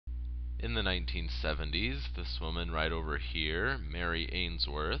in the 1970s, this woman right over here, Mary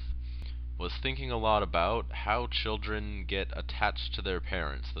Ainsworth, was thinking a lot about how children get attached to their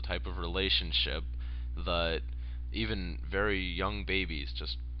parents, the type of relationship that even very young babies,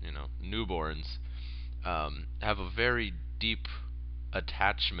 just, newborns, have a very deep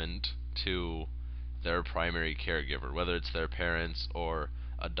attachment to their primary caregiver, whether it's their parents or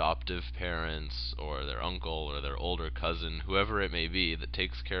adoptive parents or their uncle or their older cousin, whoever it may be that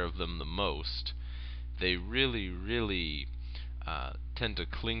takes care of them the most. They really, really tend to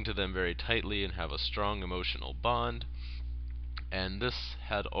cling to them very tightly and have a strong emotional bond. And this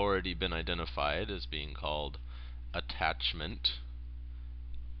had already been identified as being called attachment.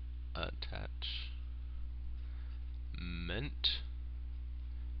 Attachment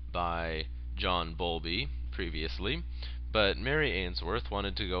by John Bowlby previously, but Mary Ainsworth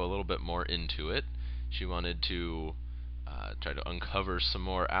wanted to go a little bit more into it. She wanted to try to uncover some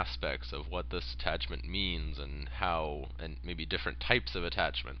more aspects of what this attachment means and how, and maybe different types of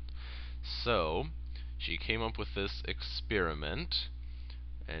attachment. So she came up with this experiment,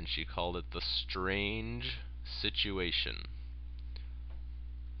 and she called it the Stange Situation.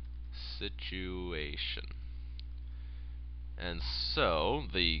 And so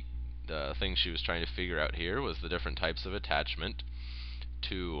the thing she was trying to figure out here was the different types of attachment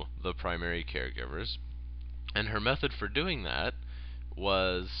to the primary caregivers. And her method for doing that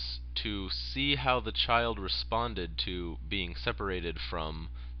was to see how the child responded to being separated from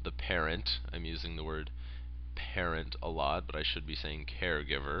the parent. I'm using the word parent a lot, but I should be saying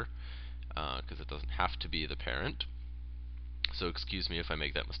caregiver, because it doesn't have to be the parent. So excuse me if I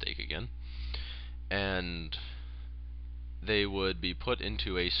make that mistake again. And they would be put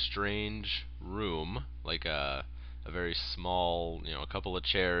into a strange room, like a very small, a couple of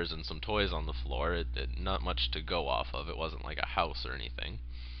chairs and some toys on the floor. Not much to go off of. It wasn't like a house or anything.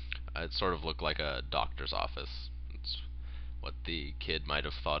 It sort of looked like a doctor's office. It's what the kid might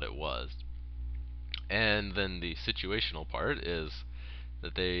have thought it was. And then the situational part is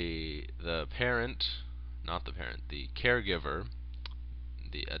that the caregiver,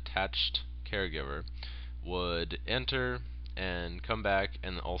 the attached caregiver, would enter and come back,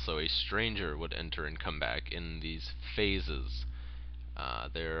 and also a stranger would enter and come back in these phases.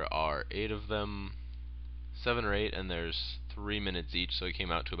 There are 8 of them, 7 or 8, and there's 3 minutes each, so it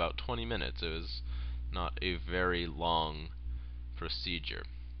came out to about 20 minutes. It was not a very long procedure.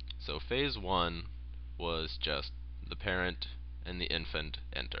 So phase 1 was just the parent and the infant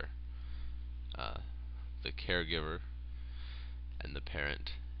enter. The caregiver and the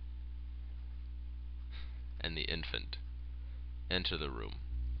parent and the infant enter the room.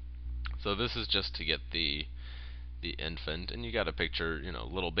 So this is just to get the infant, and you got to picture,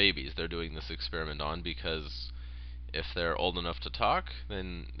 little babies they're doing this experiment on, because if they're old enough to talk,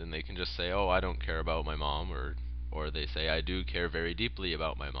 then they can just say, "Oh, I don't care about my mom," or they say, "I do care very deeply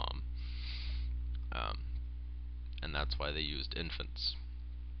about my mom." And that's why they used infants.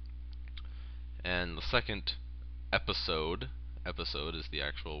 And the second episode is the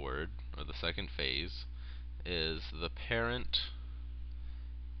actual word, or the second phase, is the parent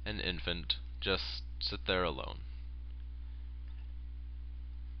and infant just sit there alone.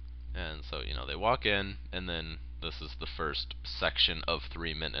 And so, they walk in, and then this is the first section of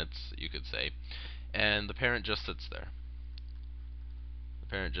 3 minutes, you could say, and the parent just sits there. The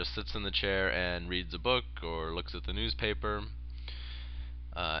parent just sits in the chair and reads a book or looks at the newspaper,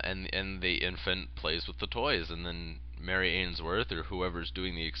 and the infant plays with the toys. And then Mary Ainsworth, or whoever's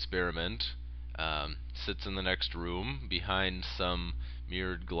doing the experiment, sits in the next room behind some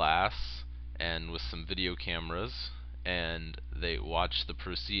mirrored glass and with some video cameras, and they watch the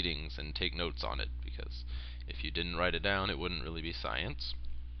proceedings and take notes on it, because if you didn't write it down, it wouldn't really be science.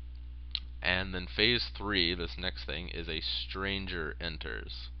 And then phase 3, this next thing, is a stranger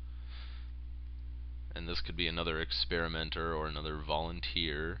enters. And this could be another experimenter or another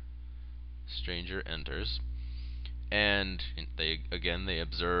volunteer. Stranger enters, and they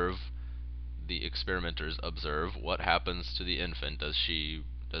observe. The experimenters observe what happens to the infant. Does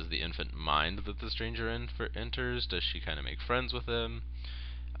the infant mind that the stranger enters? Does she kind of make friends with him?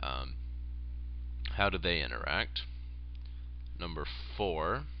 How do they interact? Number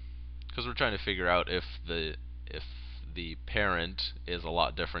 4, because we're trying to figure out if the parent is a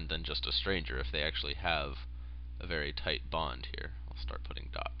lot different than just a stranger, if they actually have a very tight bond here. I'll start putting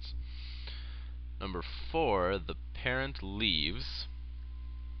dots. Number 4, the parent leaves.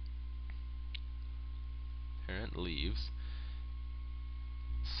 Parent leaves.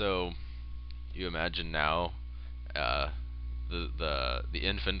 So you imagine now, the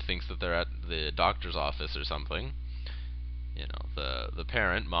infant thinks that they're at the doctor's office or something. The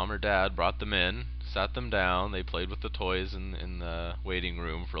parent, mom or dad, brought them in, sat them down, they played with the toys in the waiting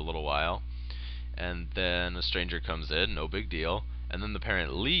room for a little while, and then a stranger comes in, no big deal, and then the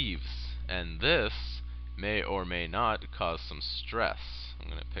parent leaves, and this may or may not cause some stress. I'm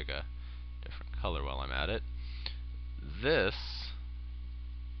going to pick a different color while I'm at it. This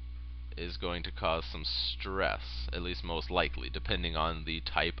is going to cause some stress, at least most likely, depending on the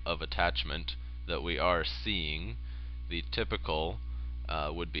type of attachment that we are seeing. The typical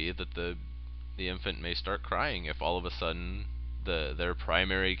would be that the infant may start crying if all of a sudden their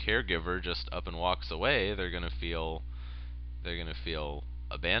primary caregiver just up and walks away. They're gonna feel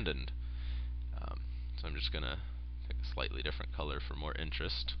abandoned. So I'm just gonna pick a slightly different color for more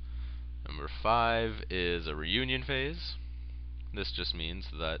interest. Number 5 is a reunion phase. This just means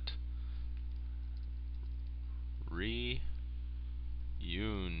that reunion.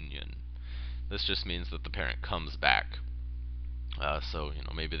 This just means that the parent comes back. So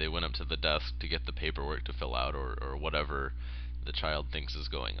maybe they went up to the desk to get the paperwork to fill out, or whatever the child thinks is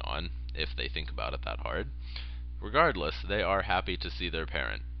going on, if they think about it that hard. Regardless, they are happy to see their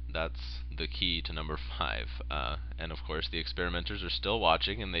parent. That's the key to number 5. And of course, the experimenters are still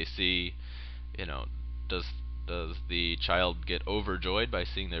watching, and they see, does the child get overjoyed by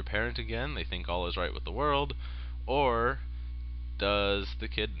seeing their parent again? They think all is right with the world, or does the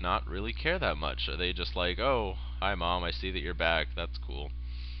kid not really care that much? Are they just like, oh, hi mom, I see that you're back, that's cool,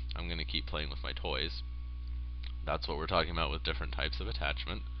 I'm gonna keep playing with my toys? That's what we're talking about with different types of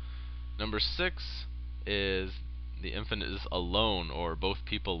attachment. Number 6 is the infant is alone, or both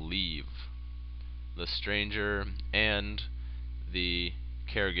people leave. The stranger and the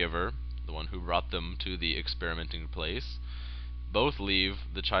caregiver, the one who brought them to the experimenting place, both leave,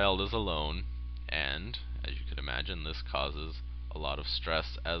 the child is alone, and as you could imagine, this causes a lot of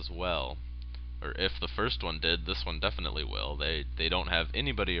stress as well. Or if the first one did, this one definitely will. They don't have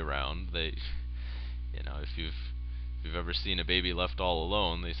anybody around. If you've ever seen a baby left all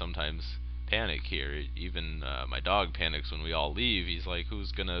alone, they sometimes panic here. Even my dog panics when we all leave. He's like,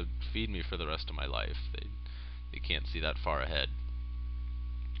 who's gonna feed me for the rest of my life? They can't see that far ahead.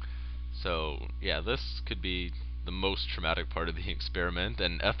 So yeah, this could be the most traumatic part of the experiment,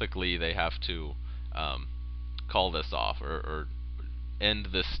 and ethically they have to call this off, or end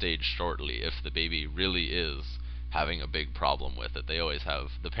this stage shortly if the baby really is having a big problem with it. They always have,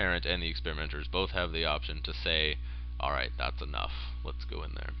 the parent and the experimenters both have the option to say, alright, that's enough, let's go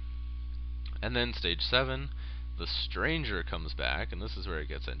in there. And then stage 7, the stranger comes back, and this is where it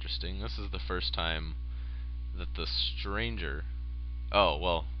gets interesting. This is the first time that the stranger,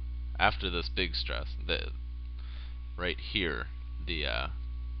 after this big stress, right here, the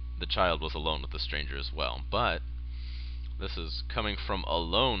child was alone with the stranger as well, but this is coming from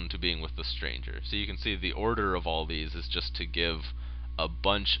alone to being with the stranger. So you can see the order of all these is just to give a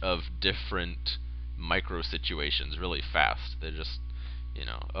bunch of different micro situations really fast. They're just,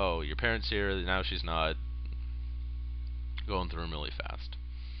 oh, your parent's here, now she's not, going through them really fast.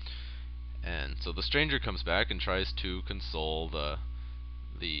 And so the stranger comes back and tries to console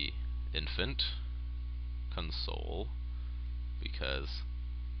the infant. Console, because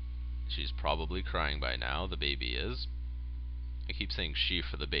she's probably crying by now, the baby is. I keep saying she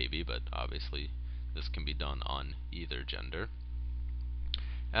for the baby, but obviously this can be done on either gender.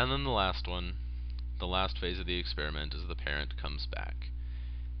 And then the last one, the last phase of the experiment, is the parent comes back.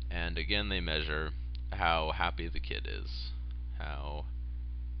 And again they measure how happy the kid is. How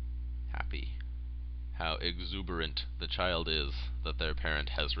happy, how exuberant the child is that their parent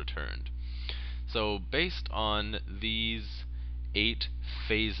has returned. So based on these 8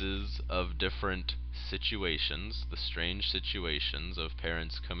 phases of different situations, the strange situations of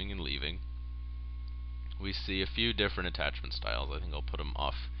parents coming and leaving, we see a few different attachment styles. I think I'll put them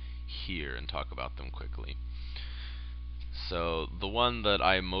off here and talk about them quickly. So the one that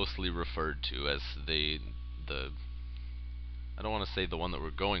I mostly referred to as the I don't want to say the one that we're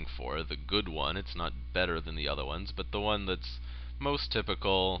going for, the good one, it's not better than the other ones, but the one that's most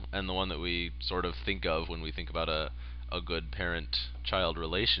typical and the one that we sort of think of when we think about a good parent-child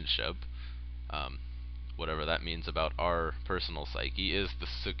relationship, whatever that means about our personal psyche, is the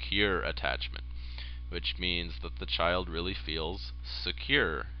secure attachment, which means that the child really feels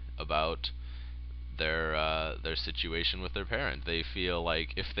secure about their situation with their parent. They feel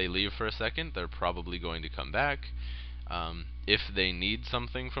like if they leave for a second, they're probably going to come back. If they need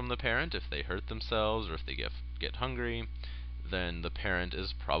something from the parent, if they hurt themselves or if they get hungry, then the parent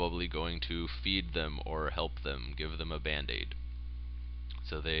is probably going to feed them or help them, give them a band-aid.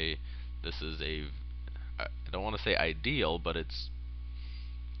 So this is I don't want to say ideal, but it's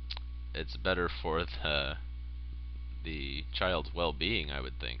better for the child's well-being, I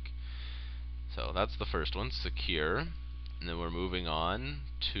would think. So that's the first one, secure. And then we're moving on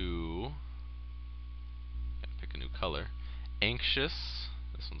to, pick a new color, anxious.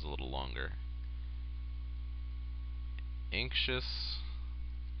 This one's a little longer. Anxious,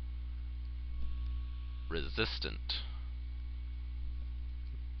 resistant.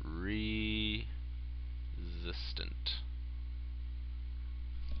 Resistant.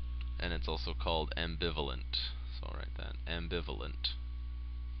 And it's also called ambivalent. So I'll write that. Ambivalent.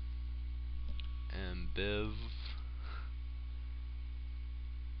 Ambivalent.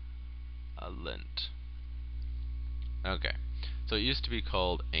 Okay. So it used to be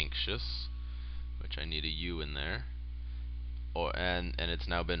called anxious, which I need a U in there. And it's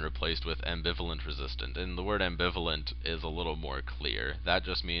now been replaced with ambivalent resistant. And the word ambivalent is a little more clear. That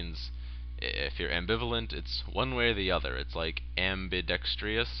just means if you're ambivalent, it's one way or the other. It's like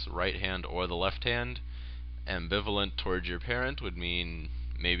ambidextrous, right hand or the left hand. Ambivalent towards your parent would mean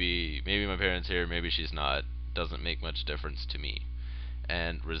maybe my parent's here, maybe she's not. Doesn't make much difference to me.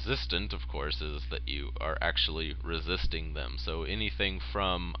 And resistant, of course, is that you are actually resisting them. So anything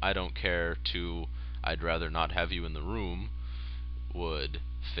from I don't care to I'd rather not have you in the room would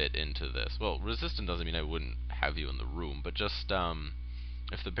fit into this. Well, resistant doesn't mean I wouldn't have you in the room, but just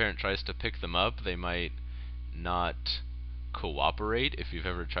if the parent tries to pick them up, they might not cooperate. If you've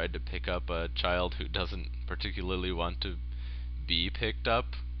ever tried to pick up a child who doesn't particularly want to be picked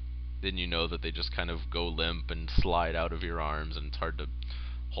up, then you know that they just kind of go limp and slide out of your arms, and it's hard to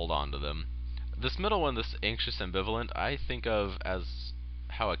hold on to them. This middle one, this anxious ambivalent, I think of as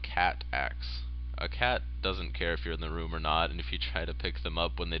how a cat acts. A cat doesn't care if you're in the room or not, and if you try to pick them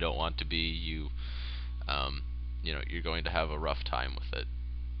up when they don't want to be, you're going to have a rough time with it.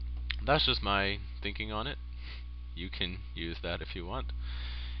 That's just my thinking on it. You can use that if you want.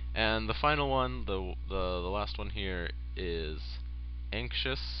 And the final one, the last one here, is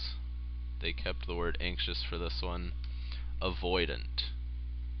anxious. They kept the word anxious for this one. Avoidant.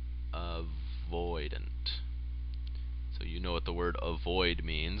 Avoidant. So you know what the word avoid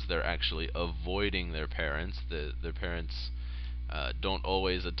means. They're actually avoiding their parents. Their parents don't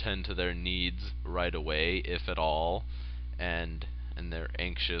always attend to their needs right away, if at all, and they're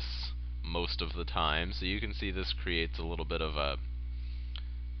anxious most of the time. So you can see this creates a little bit of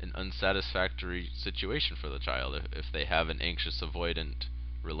an unsatisfactory situation for the child. If they have an anxious avoidant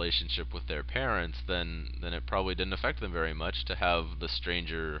relationship with their parents, then it probably didn't affect them very much to have the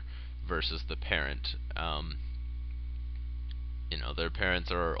stranger versus the parent. Their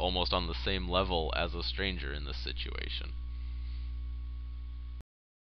parents are almost on the same level as a stranger in this situation.